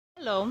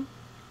Hello,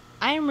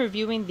 I am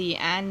reviewing the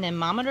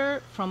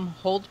Anemometer from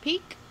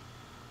HoldPeak.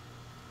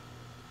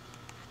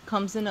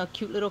 Comes in a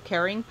cute little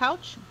carrying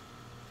pouch.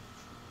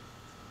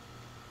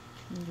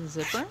 The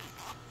zipper.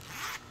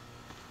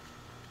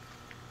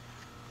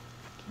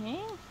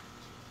 Okay.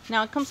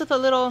 Now it comes with a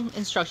little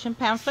instruction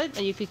pamphlet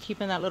that you could keep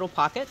in that little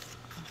pocket.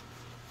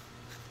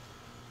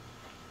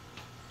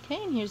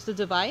 Okay, and here's the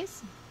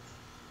device.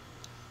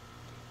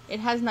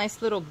 It has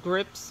nice little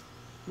grips,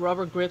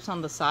 rubber grips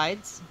on the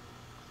sides.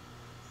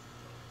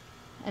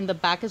 And the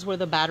back is where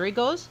the battery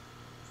goes.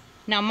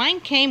 Now mine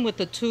came with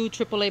the two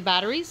AAA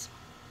batteries,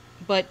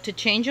 but to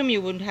change them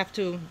you would have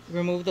to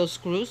remove those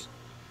screws,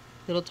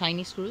 little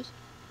tiny screws.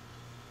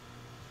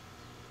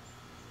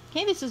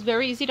 Okay, this is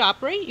very easy to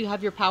operate. You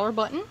have your power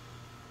button.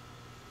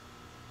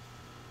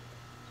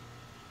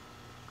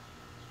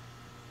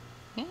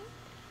 Okay.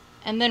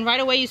 And then right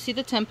away you see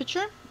the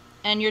temperature,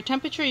 and your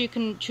temperature you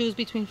can choose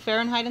between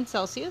Fahrenheit and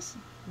Celsius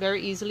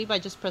very easily by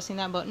just pressing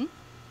that button.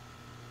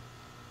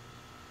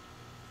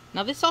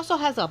 Now this also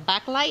has a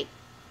backlight.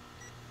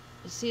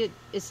 You see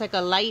it's like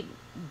a light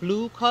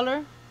blue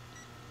color,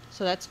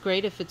 so that's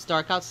great if it's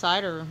dark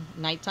outside or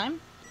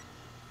nighttime.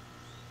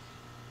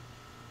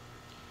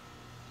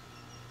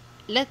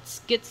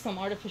 Let's get some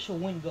artificial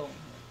wind going.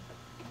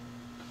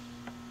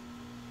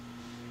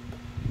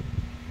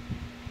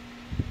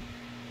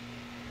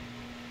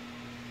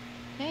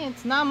 Okay,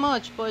 it's not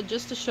much, but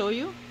just to show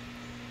you,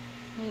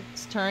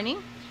 it's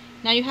turning.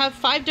 Now you have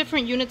 5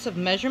 different units of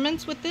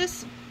measurements with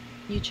this.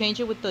 You change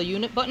it with the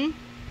unit button.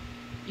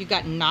 You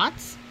got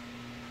knots,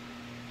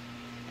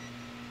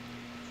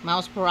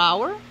 miles per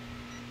hour,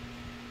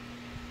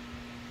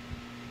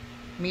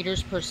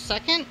 meters per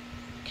second,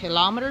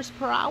 kilometers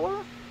per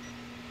hour,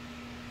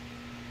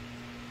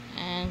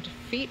 and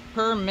feet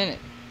per minute.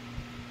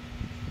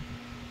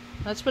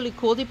 That's really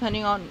cool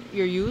depending on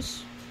your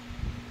use,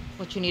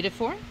 what you need it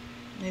for.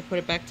 Let me put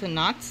it back to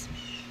knots.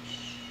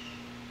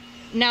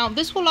 Now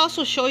this will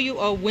also show you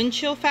a wind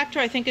chill factor.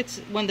 I think it's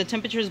when the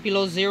temperature is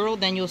below 0,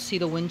 then you'll see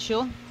the wind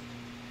chill.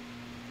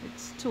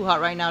 It's too hot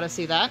right now to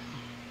see that.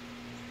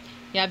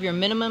 You have your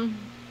minimum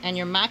and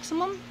your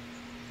maximum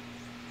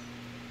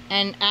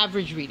and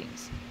average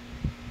readings.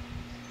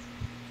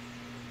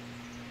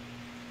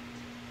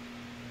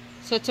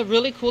 So it's a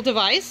really cool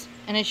device,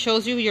 and it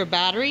shows you your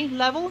battery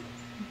level,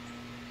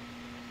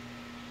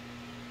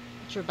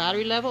 what your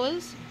battery level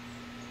is.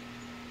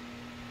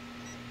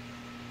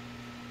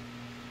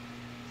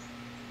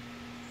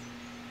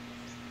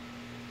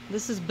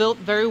 This is built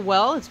very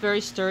well. It's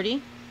very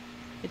sturdy.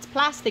 It's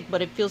plastic,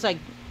 but it feels like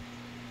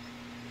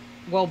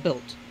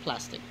well-built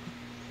plastic.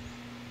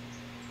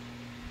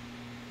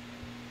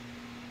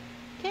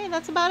 Okay,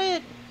 that's about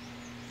it.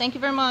 Thank you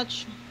very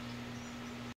much.